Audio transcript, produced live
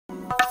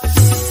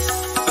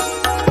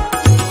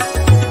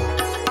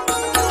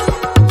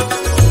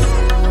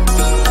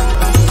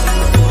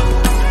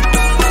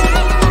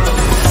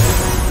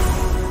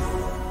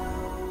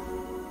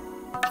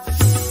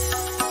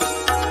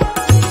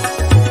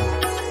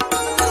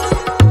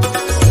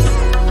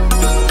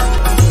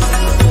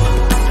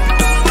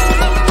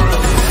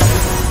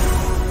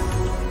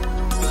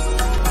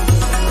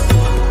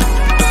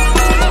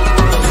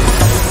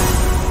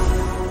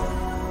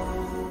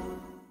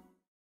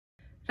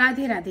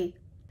Radhe.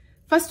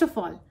 First of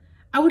all,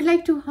 I would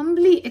like to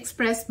humbly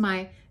express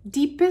my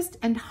deepest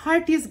and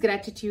heartiest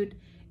gratitude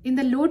in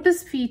the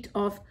lotus feet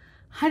of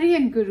Hari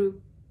and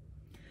Guru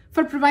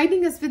for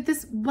providing us with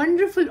this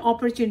wonderful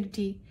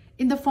opportunity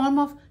in the form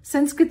of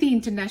Sanskriti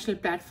International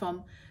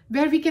Platform,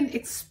 where we can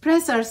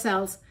express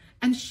ourselves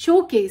and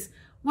showcase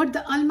what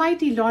the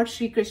Almighty Lord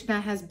Shri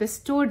Krishna has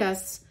bestowed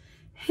us,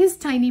 his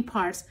tiny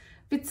parts,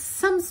 with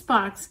some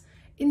sparks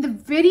in the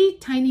very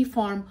tiny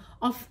form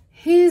of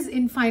his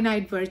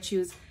infinite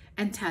virtues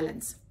and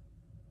talents.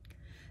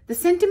 The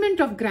sentiment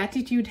of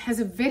gratitude has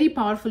a very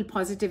powerful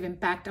positive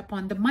impact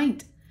upon the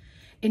mind.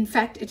 In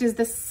fact, it is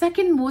the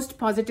second most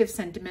positive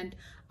sentiment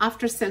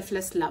after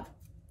selfless love.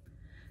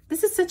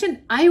 This is such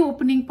an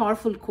eye-opening,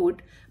 powerful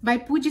quote by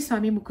Pujya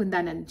Swami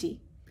Mukundanand ji,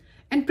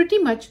 and pretty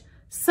much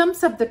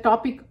sums up the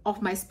topic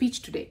of my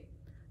speech today,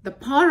 the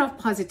power of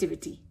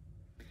positivity.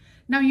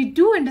 Now you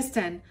do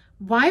understand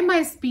why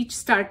my speech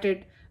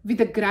started with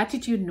a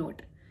gratitude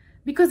note,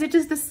 because it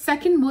is the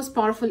second most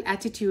powerful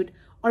attitude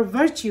or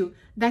virtue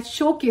that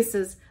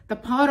showcases the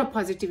power of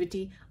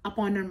positivity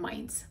upon our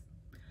minds.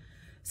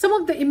 Some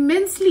of the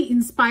immensely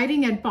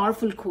inspiring and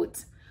powerful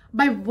quotes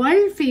by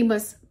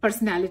world-famous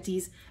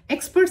personalities,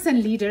 experts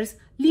and leaders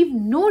leave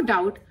no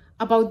doubt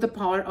about the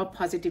power of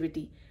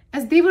positivity,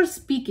 as they were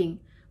speaking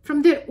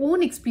from their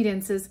own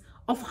experiences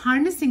of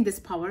harnessing this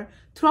power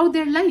throughout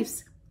their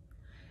lives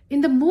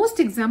in the most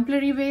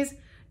exemplary ways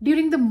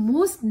during the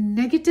most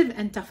negative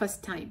and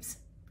toughest times.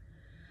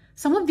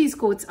 Some of these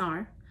quotes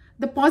are: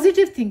 the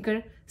positive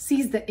thinker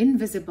sees the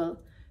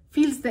invisible,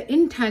 feels the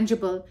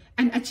intangible,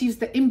 and achieves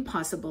the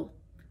impossible,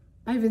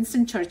 by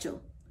Winston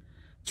Churchill.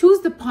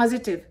 Choose the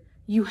positive.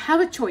 You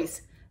have a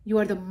choice. You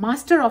are the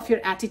master of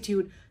your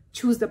attitude.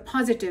 Choose the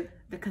positive,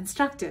 the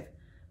constructive,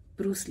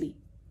 Bruce Lee.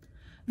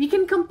 We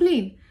can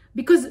complain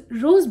because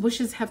rose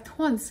bushes have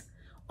thorns,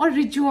 or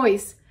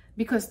rejoice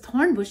because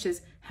thorn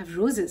bushes have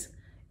roses,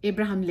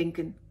 Abraham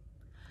Lincoln.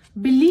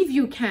 Believe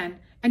you can,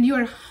 and you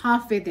are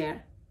halfway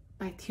there,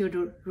 by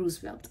Theodore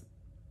Roosevelt.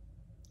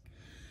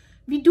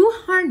 We do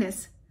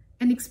harness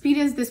and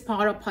experience this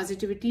power of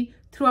positivity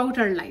throughout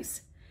our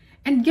lives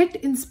and get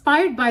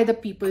inspired by the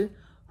people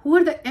who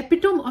are the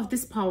epitome of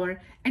this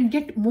power and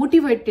get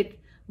motivated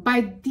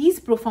by these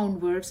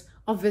profound words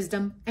of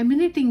wisdom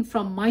emanating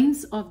from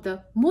minds of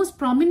the most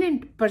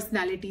prominent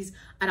personalities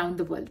around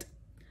the world.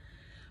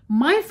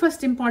 My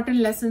first important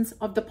lessons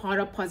of the power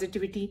of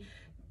positivity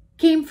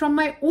came from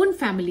my own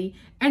family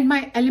and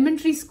my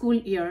elementary school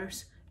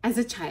years as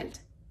a child.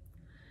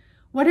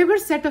 Whatever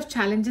set of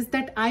challenges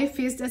that I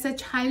faced as a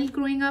child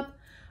growing up,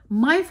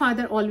 my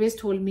father always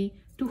told me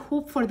to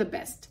hope for the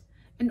best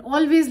and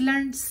always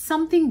learn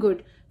something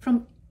good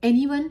from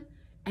anyone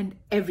and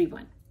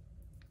everyone.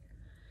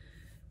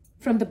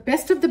 From the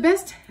best of the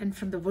best and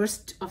from the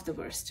worst of the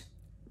worst.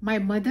 My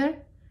mother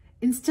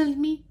instilled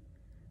me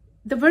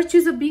the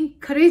virtues of being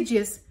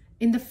courageous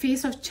in the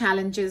face of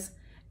challenges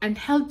and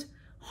helped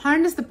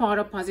harness the power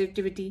of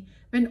positivity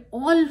when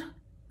all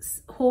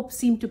hope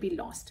seemed to be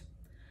lost.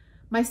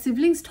 My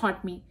siblings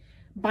taught me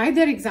by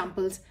their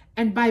examples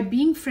and by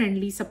being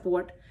friendly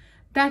support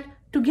that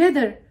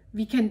together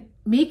we can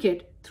make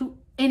it through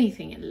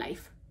anything in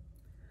life.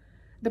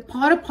 The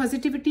power of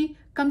positivity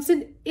comes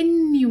in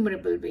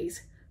innumerable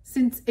ways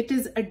since it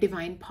is a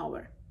divine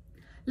power.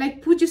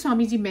 Like Pujya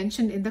Swamiji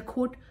mentioned in the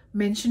quote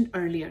mentioned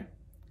earlier.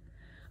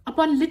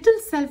 Upon little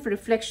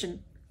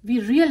self-reflection,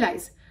 we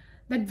realize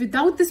that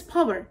without this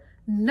power,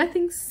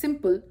 nothing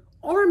simple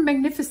or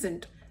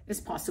magnificent is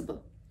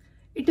possible.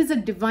 It is a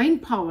divine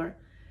power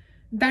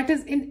that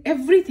is in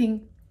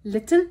everything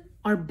little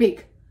or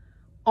big,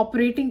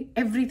 operating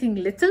everything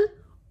little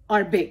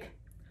or big.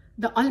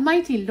 The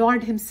Almighty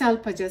Lord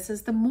himself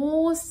possesses the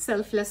most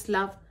selfless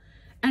love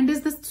and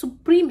is the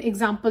supreme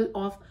example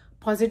of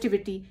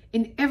positivity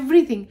in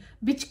everything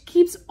which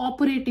keeps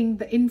operating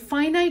the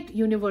infinite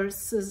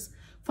universes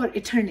for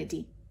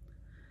eternity.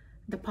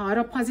 The power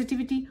of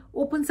positivity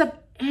opens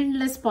up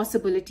endless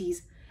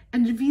possibilities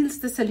and reveals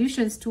the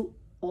solutions to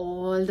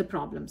all the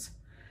problems.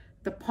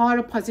 The power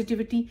of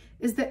positivity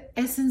is the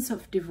essence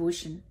of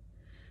devotion.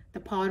 The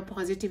power of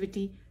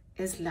positivity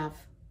is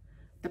love.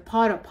 The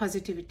power of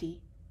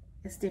positivity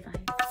is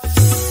divine.